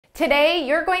Today,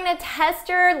 you're going to test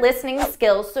your listening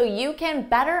skills so you can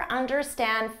better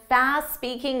understand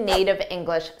fast-speaking native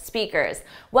English speakers.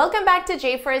 Welcome back to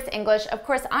JForrest English. Of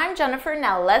course, I'm Jennifer.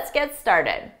 Now let's get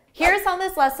started. Here's how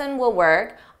this lesson will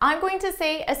work. I'm going to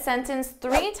say a sentence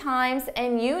 3 times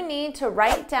and you need to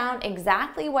write down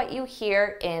exactly what you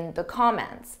hear in the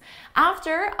comments.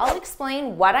 After, I'll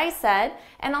explain what I said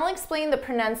and I'll explain the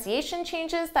pronunciation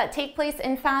changes that take place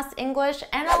in fast English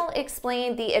and I'll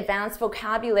explain the advanced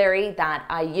vocabulary that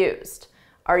I used.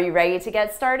 Are you ready to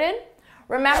get started?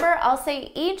 Remember, I'll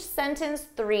say each sentence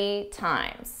 3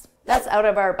 times. That's out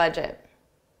of our budget.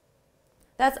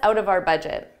 That's out of our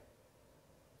budget.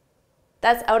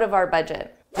 That's out of our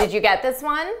budget. Did you get this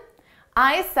one?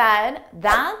 I said,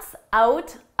 that's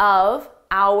out of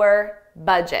our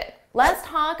budget. Let's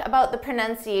talk about the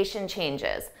pronunciation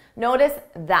changes. Notice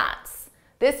that's.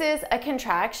 This is a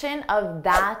contraction of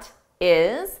that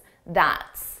is,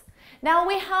 that's. Now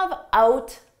we have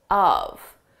out of.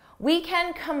 We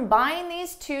can combine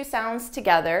these two sounds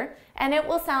together and it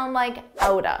will sound like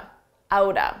outa,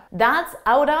 outa. That's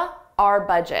outa our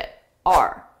budget,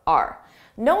 our.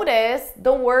 Notice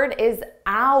the word is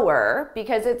our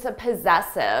because it's a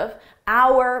possessive,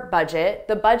 our budget.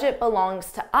 The budget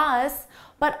belongs to us,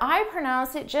 but I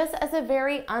pronounce it just as a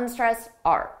very unstressed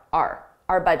our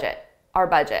budget, our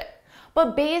budget.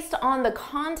 But based on the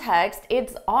context,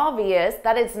 it's obvious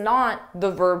that it's not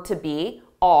the verb to be,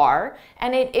 are,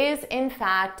 and it is in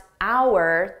fact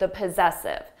our, the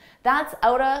possessive. That's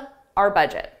out of our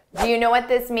budget. Do you know what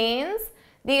this means?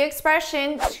 The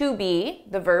expression to be,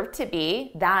 the verb to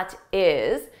be, that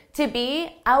is, to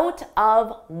be out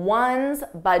of one's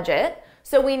budget.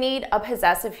 So we need a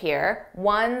possessive here,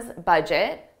 one's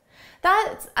budget.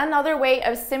 That's another way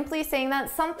of simply saying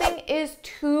that something is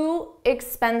too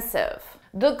expensive.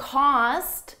 The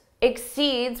cost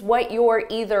exceeds what you're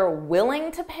either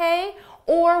willing to pay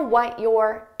or what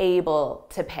you're able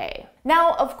to pay.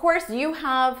 Now, of course, you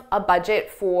have a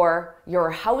budget for your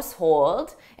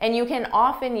household, and you can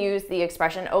often use the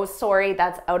expression, oh, sorry,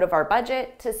 that's out of our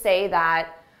budget, to say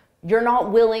that you're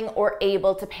not willing or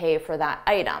able to pay for that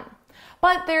item.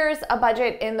 But there's a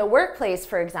budget in the workplace,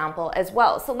 for example, as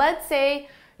well. So let's say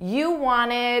you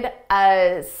wanted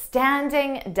a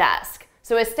standing desk.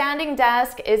 So a standing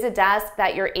desk is a desk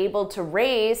that you're able to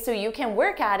raise so you can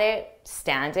work at it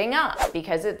standing up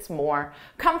because it's more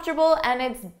comfortable and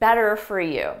it's better for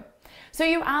you. So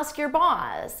you ask your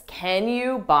boss, can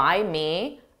you buy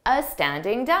me a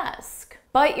standing desk?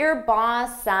 But your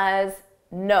boss says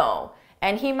no.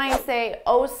 And he might say,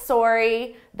 oh,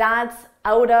 sorry, that's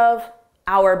out of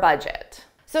our budget.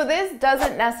 So this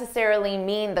doesn't necessarily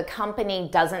mean the company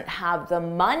doesn't have the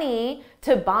money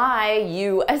to buy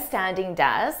you a standing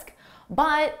desk,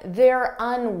 but they're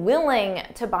unwilling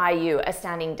to buy you a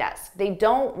standing desk. They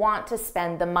don't want to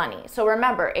spend the money. So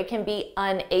remember, it can be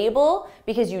unable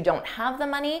because you don't have the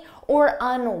money, or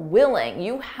unwilling.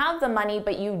 You have the money,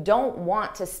 but you don't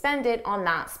want to spend it on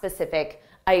that specific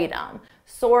item.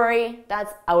 Sorry,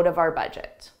 that's out of our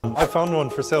budget. I found one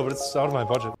for sale, but it's out of my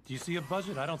budget. Do you see a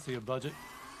budget? I don't see a budget.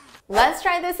 Let's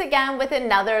try this again with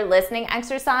another listening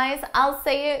exercise. I'll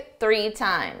say it 3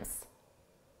 times.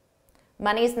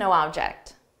 Money's no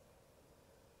object.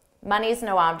 Money's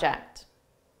no object.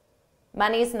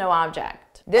 Money's no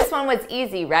object. This one was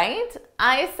easy, right?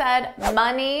 I said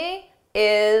money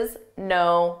is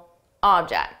no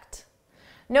object.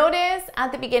 Notice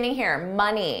at the beginning here,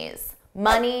 monies.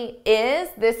 Money is,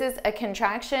 this is a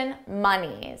contraction,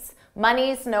 monies.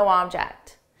 Money's no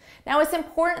object. Now it's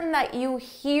important that you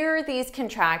hear these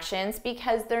contractions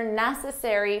because they're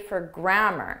necessary for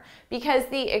grammar, because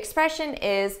the expression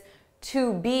is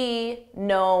to be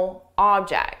no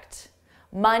object.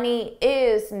 Money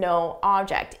is no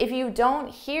object. If you don't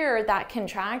hear that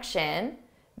contraction,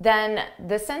 then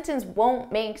the sentence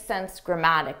won't make sense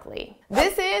grammatically.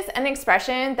 This is an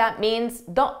expression that means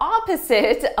the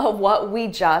opposite of what we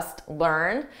just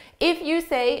learned. If you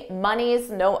say money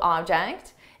is no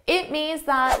object, it means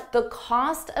that the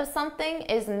cost of something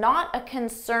is not a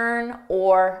concern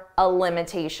or a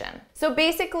limitation. So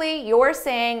basically, you're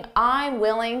saying, I'm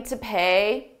willing to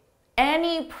pay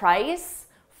any price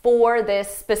for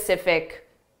this specific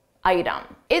item.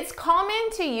 It's common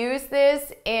to use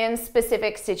this in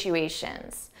specific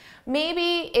situations.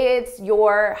 Maybe it's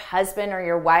your husband or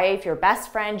your wife, your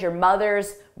best friend, your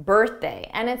mother's birthday,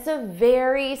 and it's a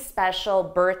very special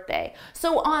birthday.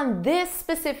 So on this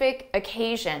specific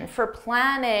occasion, for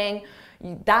planning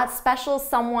that special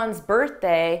someone's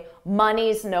birthday,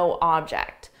 money's no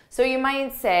object. So you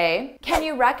might say, can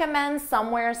you recommend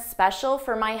somewhere special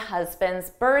for my husband's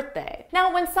birthday?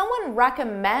 Now, when someone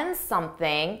recommends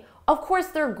something, of course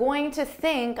they're going to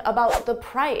think about the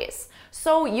price.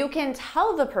 So you can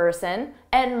tell the person,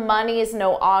 and money is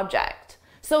no object.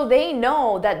 So they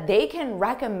know that they can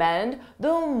recommend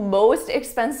the most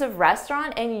expensive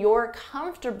restaurant and you're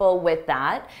comfortable with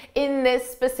that in this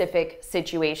specific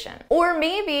situation. Or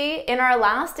maybe in our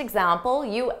last example,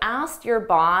 you asked your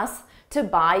boss to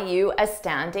buy you a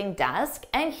standing desk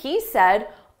and he said,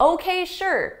 okay,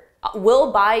 sure,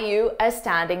 we'll buy you a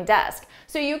standing desk.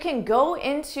 So you can go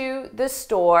into the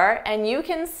store and you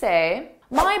can say,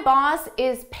 my boss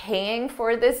is paying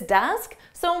for this desk,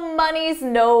 so money's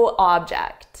no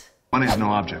object. Money's no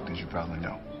object, as you probably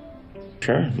know.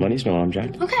 Sure, money's no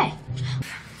object. Okay.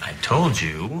 I told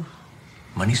you,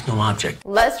 money's no object.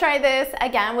 Let's try this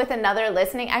again with another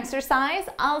listening exercise.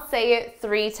 I'll say it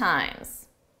 3 times.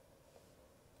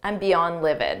 I'm beyond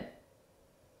livid.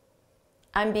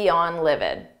 I'm beyond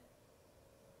livid.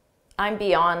 I'm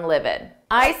beyond livid.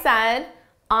 I said,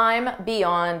 I'm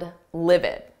beyond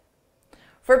livid.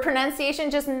 For pronunciation,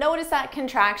 just notice that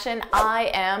contraction,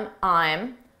 I'm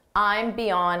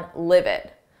beyond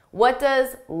livid. What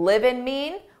does livid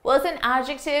mean? Well, it's an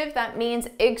adjective that means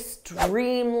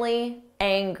extremely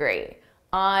angry.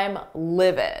 I'm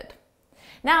livid.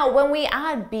 Now, when we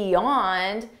add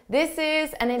beyond, this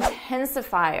is an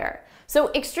intensifier.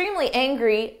 So extremely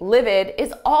angry, livid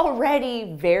is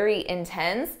already very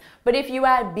intense, but if you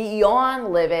add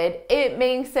beyond livid, it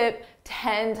makes it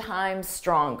 10 times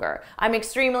stronger. I'm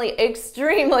extremely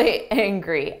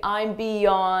angry. I'm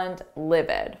beyond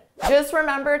livid. Just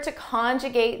remember to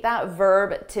conjugate that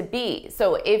verb to be.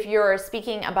 So if you're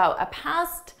speaking about a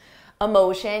past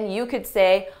emotion, you could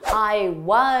say, I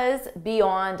was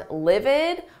beyond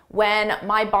livid when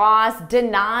my boss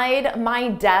denied my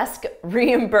desk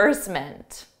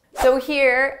reimbursement. So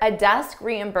here, a desk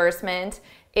reimbursement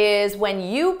is when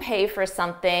you pay for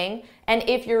something, and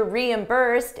if you're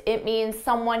reimbursed, it means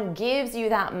someone gives you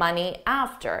that money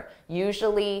after,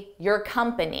 usually your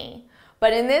company.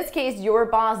 But in this case, your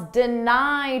boss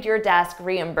denied your desk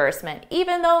reimbursement,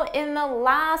 even though in the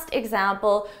last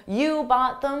example, you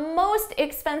bought the most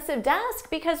expensive desk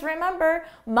because remember,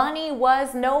 money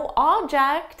was no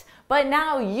object, but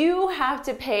now you have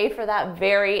to pay for that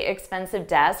very expensive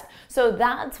desk. So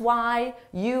that's why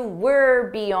you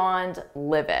were beyond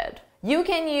livid. You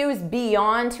can use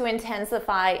beyond to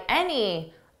intensify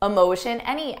any emotion,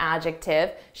 any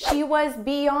adjective. She was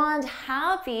beyond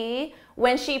happy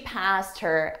when she passed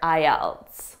her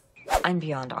IELTS. I'm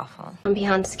beyond awful. I'm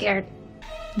beyond scared.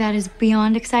 That is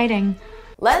beyond exciting.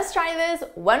 Let's try this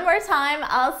one more time.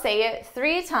 I'll say it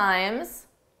 3 times.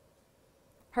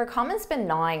 Her comment's been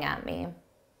gnawing at me.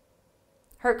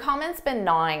 Her comment's been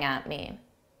gnawing at me.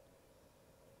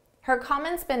 Her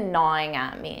comment's been gnawing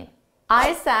at me.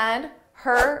 I said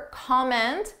her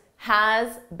comment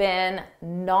has been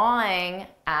gnawing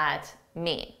at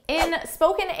me. In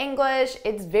spoken English,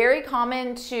 it's very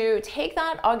common to take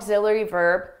that auxiliary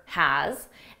verb has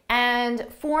and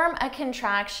form a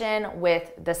contraction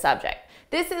with the subject.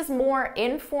 This is more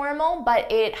informal,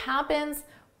 but it happens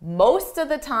most of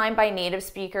the time by native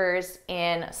speakers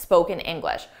in spoken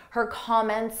English. Her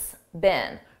comment's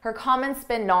been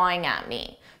gnawing at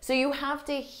me. So you have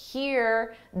to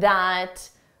hear that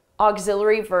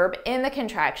auxiliary verb in the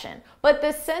contraction. But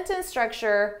the sentence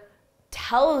structure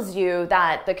tells you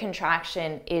that the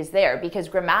contraction is there because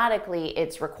grammatically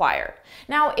it's required.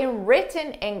 Now in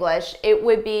written English, it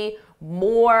would be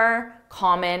more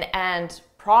common and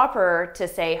proper to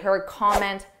say her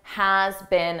comment has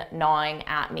been gnawing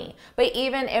at me. But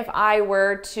even if I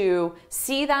were to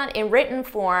see that in written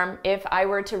form, if I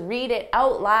were to read it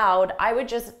out loud, I would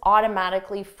just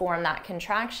automatically form that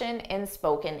contraction in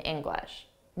spoken English.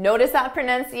 Notice that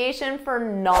pronunciation for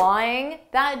gnawing,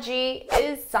 that G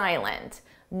is silent.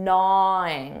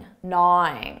 Gnawing,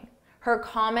 gnawing. Her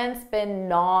comment's been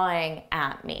gnawing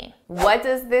at me. What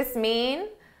does this mean?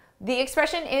 The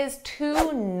expression is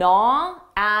to gnaw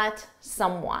at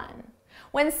someone.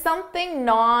 When something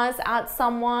gnaws at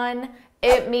someone,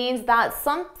 it means that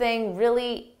something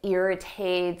really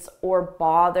irritates or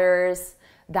bothers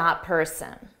that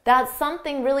person. That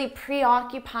something really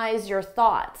preoccupies your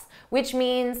thoughts, which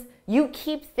means you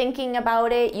keep thinking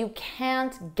about it, you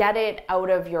can't get it out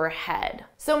of your head.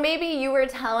 So maybe you were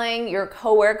telling your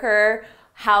coworker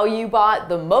how you bought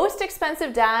the most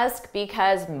expensive desk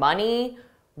because money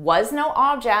was no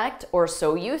object, or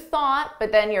so you thought,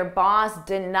 but then your boss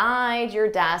denied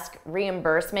your desk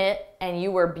reimbursement and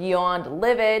you were beyond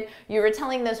livid. You were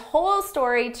telling this whole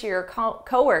story to your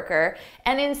coworker,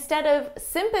 and instead of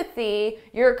sympathy,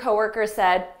 your coworker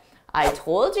said, I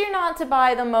told you not to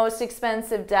buy the most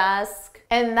expensive desk.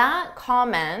 And that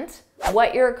comment,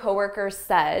 what your coworker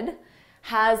said,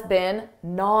 has been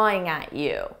gnawing at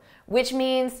you, which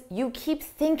means you keep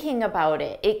thinking about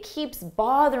it. It keeps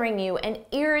bothering you and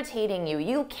irritating you.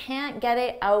 You can't get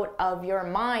it out of your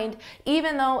mind,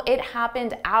 even though it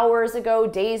happened hours ago,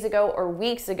 days ago, or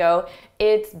weeks ago.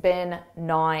 It's been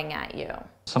gnawing at you.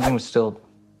 Something was still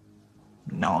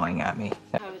gnawing at me.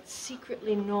 How it's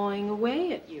secretly gnawing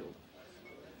away at you.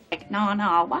 Like, no,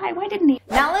 why didn't he?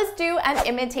 Now let's do an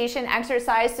imitation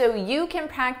exercise so you can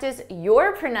practice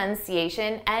your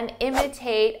pronunciation and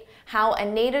imitate how a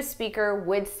native speaker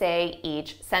would say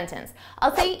each sentence.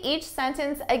 I'll say each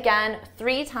sentence again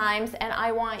 3 times, and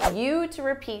I want you to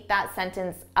repeat that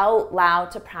sentence out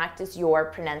loud to practice your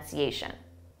pronunciation.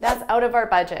 That's out of our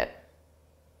budget.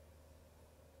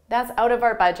 That's out of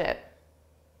our budget.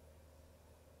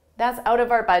 That's out of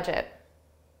our budget.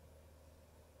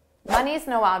 Money's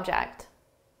no object.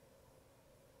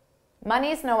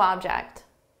 Money's no object.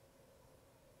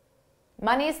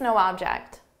 Money's no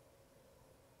object.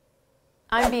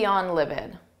 I'm beyond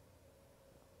livid.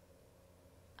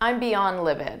 I'm beyond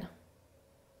livid.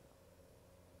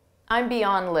 I'm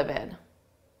beyond livid.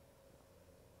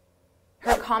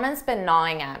 Her comment's been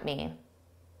gnawing at me.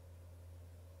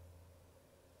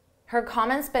 Her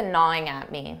comment's been gnawing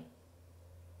at me.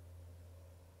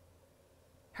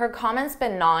 Her comment's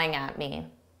been gnawing at me.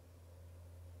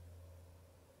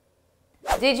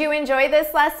 Did you enjoy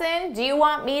this lesson? Do you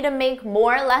want me to make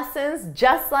more lessons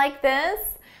just like this?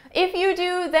 If you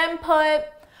do, then put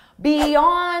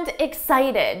beyond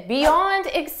excited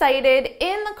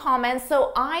in the comments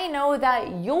so I know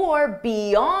that you're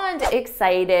beyond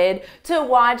excited to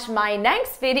watch my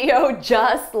next video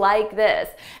just like this.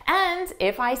 And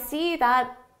if I see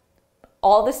that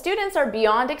all the students are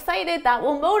beyond excited, that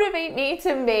will motivate me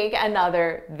to make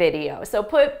another video. So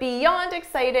put beyond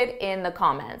excited in the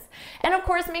comments. And of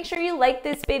course, make sure you like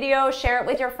this video, share it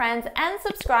with your friends, and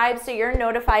subscribe so you're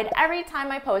notified every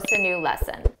time I post a new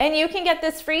lesson. And you can get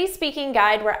this free speaking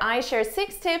guide where I share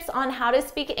 6 tips on how to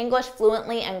speak English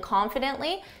fluently and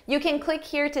confidently. You can click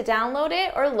here to download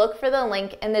it or look for the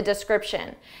link in the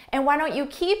description. And why don't you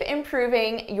keep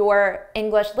improving your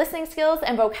English listening skills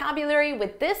and vocabulary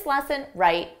with this lesson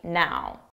right now.